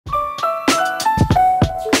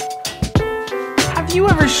Have you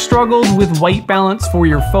ever struggled with white balance for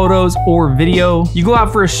your photos or video? You go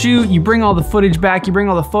out for a shoot, you bring all the footage back, you bring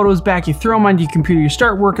all the photos back, you throw them onto your computer, you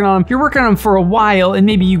start working on them. You're working on them for a while, and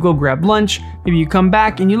maybe you go grab lunch, maybe you come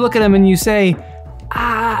back and you look at them and you say,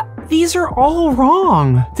 these are all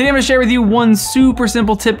wrong. Today I'm gonna share with you one super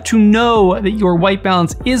simple tip to know that your white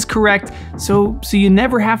balance is correct, so you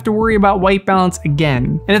never have to worry about white balance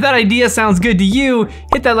again. And if that idea sounds good to you,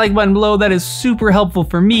 hit that like button below. That is super helpful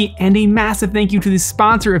for me. And a massive thank you to the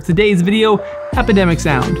sponsor of today's video, Epidemic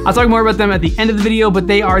Sound. I'll talk more about them at the end of the video, but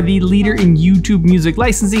they are the leader in YouTube music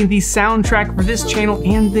licensing, the soundtrack for this channel,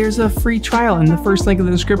 and there's a free trial in the first link in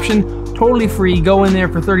the description. Totally free. Go in there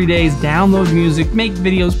for 30 days, download music, make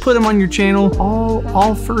videos, put them on your channel,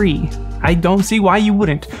 all free. I don't see why you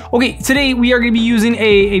wouldn't. Okay, today we are gonna be using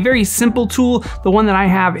a very simple tool. The one that I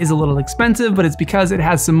have is a little expensive, but it's because it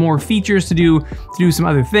has some more features to do some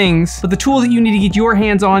other things. But the tool that you need to get your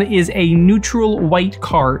hands on is a neutral white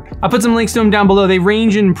card. I'll put some links to them down below. They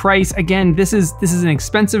range in price. Again, this is an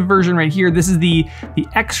expensive version right here. This is the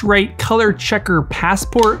X-Rite Color Checker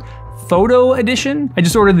Passport Photo Edition. I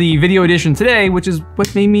just ordered the video edition today, which is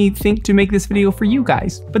what made me think to make this video for you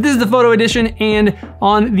guys. But this is the photo edition, and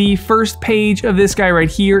on the first page of this guy right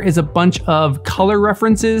here is a bunch of color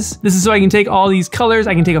references. This is so I can take all these colors,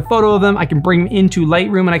 I can take a photo of them, I can bring them into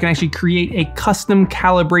Lightroom, and I can actually create a custom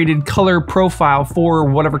calibrated color profile for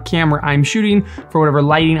whatever camera I'm shooting, for whatever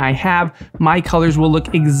lighting I have. My colors will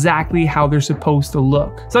look exactly how they're supposed to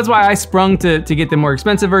look. So that's why I sprung to get the more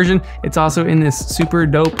expensive version. It's also in this super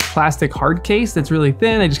dope plastic hard case that's really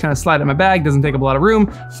thin. I just kind of slide it in my bag, doesn't take up a lot of room,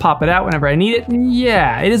 pop it out whenever I need it.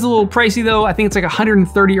 Yeah, it is a little pricey though. I think it's like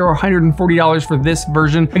 $130 or $140 for this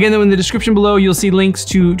version. Again, though, in the description below, you'll see links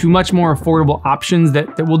to much more affordable options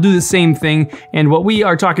that will do the same thing. And what we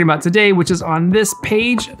are talking about today, which is on this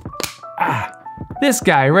page, this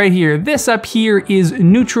guy right here. This up here is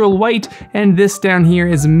neutral white, and this down here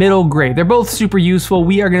is middle gray. They're both super useful.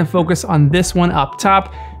 We are gonna focus on this one up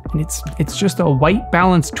top, and it's just a white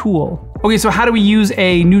balance tool. Okay, so how do we use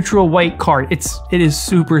a neutral white card? It is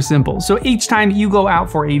super simple. So each time you go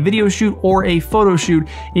out for a video shoot or a photo shoot,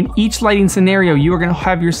 in each lighting scenario, you are gonna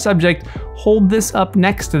have your subject hold this up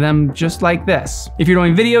next to them just like this. If you're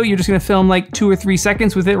doing video, you're just gonna film like 2 or 3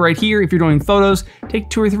 seconds with it right here. If you're doing photos, take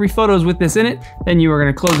 2 or 3 photos with this in it. Then you are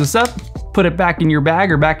gonna close this up, put it back in your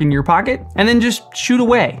bag or back in your pocket, and then just shoot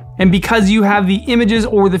away. And because you have the images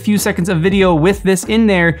or the few seconds of video with this in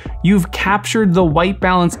there, you've captured the white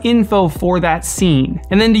balance info for that scene.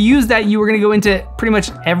 And then to use that, you are gonna go into pretty much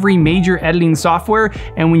every major editing software,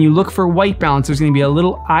 and when you look for white balance, there's gonna be a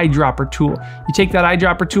little eyedropper tool. You take that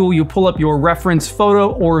eyedropper tool, you pull up your reference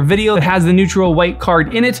photo or video that has the neutral white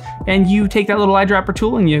card in it, and you take that little eyedropper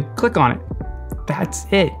tool and you click on it. That's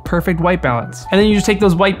it, perfect white balance. And then you just take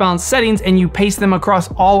those white balance settings and you paste them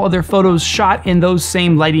across all other photos shot in those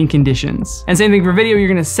same lighting conditions. And same thing for video, you're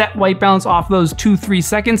gonna set white balance off those 2-3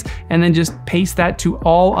 seconds and then just paste that to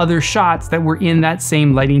all other shots that were in that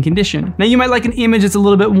same lighting condition. Now you might like an image that's a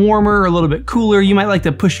little bit warmer or a little bit cooler. You might like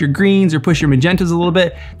to push your greens or push your magentas a little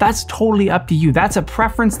bit. That's totally up to you. That's a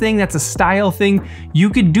preference thing, that's a style thing. You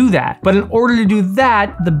could do that. But in order to do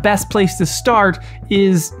that, the best place to start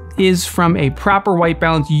is from a proper white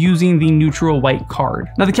balance using the neutral white card.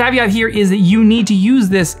 Now the caveat here is that you need to use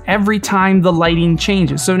this every time the lighting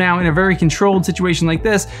changes. So now in a very controlled situation like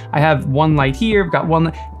this, I have one light here, I've got one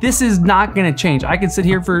light. This is not gonna change. I could sit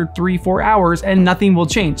here for 3-4 hours and nothing will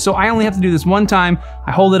change. So I only have to do this one time.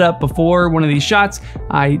 I hold it up before one of these shots,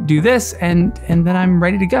 I do this, and then I'm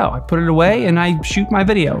ready to go. I put it away and I shoot my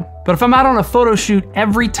video. But if I'm out on a photo shoot,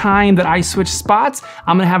 every time that I switch spots,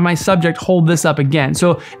 I'm gonna have my subject hold this up again.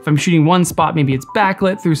 So if I'm shooting one spot, maybe it's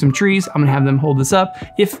backlit through some trees, I'm gonna have them hold this up.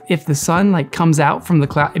 If the sun like comes out from the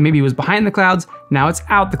cloud, maybe it was behind the clouds, now it's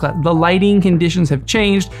out the cloud. The lighting conditions have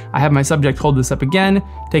changed. I have my subject hold this up again,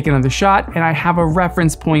 take another shot, and I have a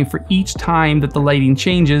reference point for each time that the lighting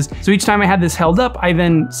changes. So each time I had this held up, I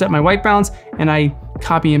then set my white balance and I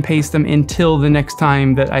copy and paste them until the next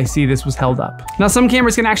time that I see this was held up. Now some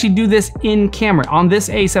cameras can actually do this in camera. On this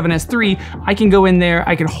A7S III, I can go in there,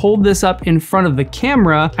 I can hold this up in front of the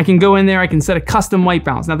camera, I can go in there, I can set a custom white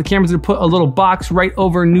balance. Now the camera's gonna put a little box right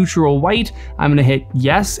over neutral white. I'm gonna hit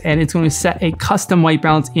yes, and it's gonna set a custom white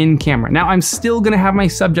balance in camera. Now I'm still gonna have my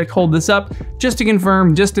subject hold this up just to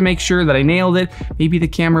confirm, just to make sure that I nailed it. Maybe the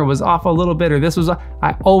camera was off a little bit or this was off.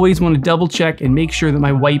 I always wanna double check and make sure that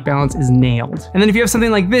my white balance is nailed. And then if you have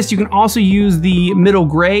something like this, you can also use the middle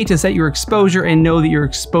gray to set your exposure and know that your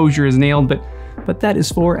exposure is nailed, but that is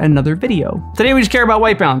for another video. Today we just care about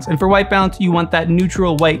white balance, and for white balance, you want that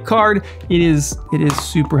neutral white card. It is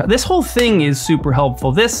super, this whole thing is super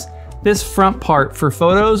helpful. This This front part for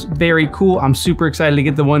photos, very cool. I'm super excited to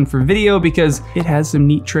get the one for video because it has some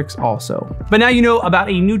neat tricks also. But now you know about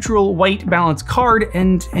a neutral white balance card,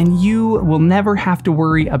 and you will never have to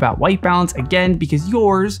worry about white balance again because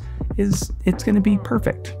yours it's gonna be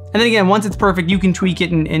perfect. And then again, once it's perfect, you can tweak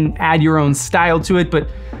it and add your own style to it, but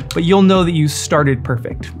you'll know that you started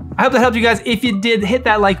perfect. I hope that helped you guys. If you did, hit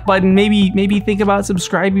that like button, maybe think about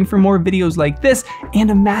subscribing for more videos like this,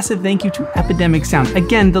 and a massive thank you to Epidemic Sound.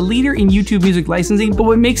 Again, the leader in YouTube music licensing, but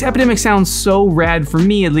what makes Epidemic Sound so rad for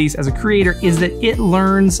me, at least as a creator, is that it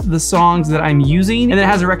learns the songs that I'm using, and it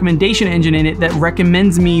has a recommendation engine in it that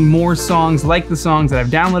recommends me more songs like the songs that I've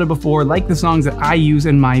downloaded before, like the songs that I use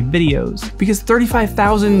in my videos. Because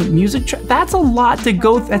 35,000 music tracks, that's a lot to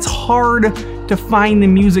go through. That's hard to find the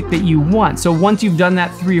music that you want. So once you've done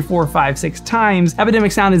that 3 or 4 or 5, 6 times,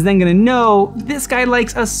 Epidemic Sound is then gonna know this guy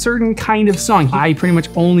likes a certain kind of song. I pretty much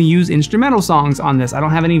only use instrumental songs on this. I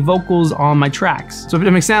don't have any vocals on my tracks. So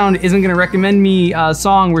Epidemic Sound isn't gonna recommend me a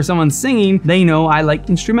song where someone's singing. They know I like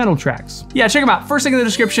instrumental tracks. Yeah, check them out. First link in the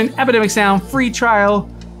description, Epidemic Sound, free trial.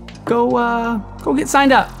 Go get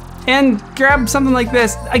signed up and grab something like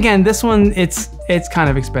this. Again, this one, it's kind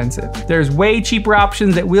of expensive. There's way cheaper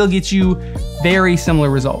options that will get you very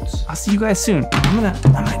similar results. I'll see you guys soon. I'm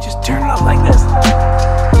gonna just turn it up like this.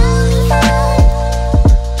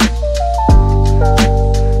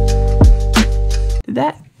 Did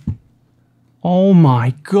that? Oh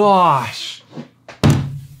my gosh.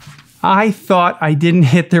 I thought I didn't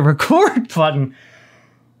hit the record button.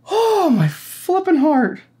 Oh, my flipping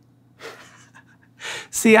heart.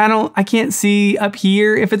 See, I can't see up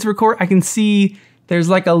here if it's record. I can see there's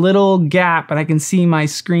like a little gap and I can see my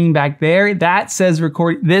screen back there. That says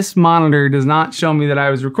record. This monitor does not show me that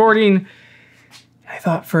I was recording. I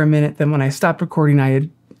thought for a minute that when I stopped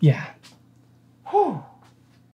recording, yeah.